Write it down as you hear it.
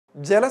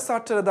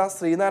ജലസാക്ഷരത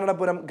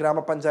ശ്രീനാരായണപുരം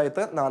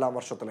ഗ്രാമപഞ്ചായത്ത് 4ാം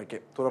വർഷത്തിലേക്ക്.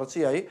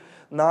 തുടർച്ചയായി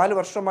 4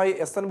 വർഷമായി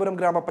എസ്എൻപുരം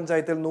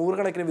ഗ്രാമപഞ്ചായത്തിൽ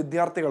നൂറുകണക്കിന്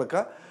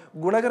വിദ്യാർത്ഥികൾക്ക്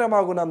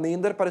ഗുണകരമാകുന്ന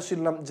നീന്തൽ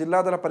പരിശീലനം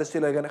ജില്ലാതല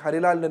പരിശീലകൻ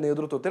ഹരിലാലിന്റെ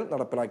നേതൃത്വത്തിൽ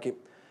നടപ്പിലാക്കി.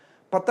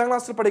 10ാം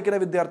ക്ലാസ്സിൽ പഠിക്കുന്ന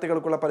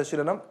വിദ്യാർത്ഥികൾക്കുള്ള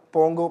പരിശീലനം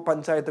പോങ്കോ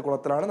പഞ്ചായത്ത്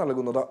കുളത്തിലാണ്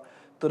നൽകുന്നത്.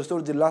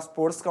 തൃശൂർ ജില്ലാ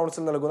സ്പോർട്സ്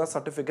കൗൺസിൽ നൽകുന്ന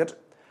സർട്ടിഫിക്കറ്റ്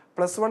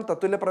 +1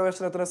 തത്തുല്യ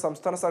പ്രവേശനത്തിന്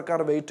സംസ്ഥാന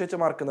സർക്കാർ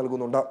വെയിറ്റേജ് മാർക്ക്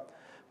നൽകുന്നുണ്ട്.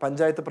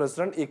 പഞ്ചായത്ത്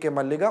പ്രസിഡന്റ് ഇ കെ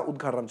മല്ലിക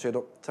ഉദ്ഘാടനം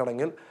ചെയ്തു.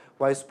 ചടങ്ങിൽ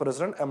വൈസ്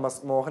പ്രസിഡന്റ് MS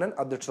മോഹനൻ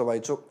അധ്യക്ഷത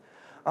വഹിച്ചു.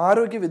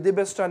 ആരോഗ്യ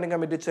വിദ്യാഭ്യാസ standing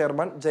committee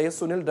chairman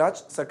Jayasunil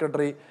Raj,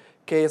 secretary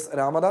KS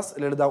Ramadas,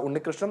 ലളിത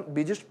Unnikrishnan,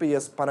 ബിജിഷ്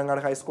PS,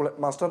 Panangad high school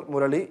master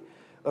Murali,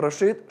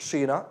 Rasheed,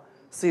 Sheena,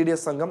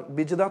 CDS അംഗം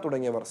ബിജിത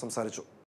തുടങ്ങിയവർ സംസാരിച്ചു.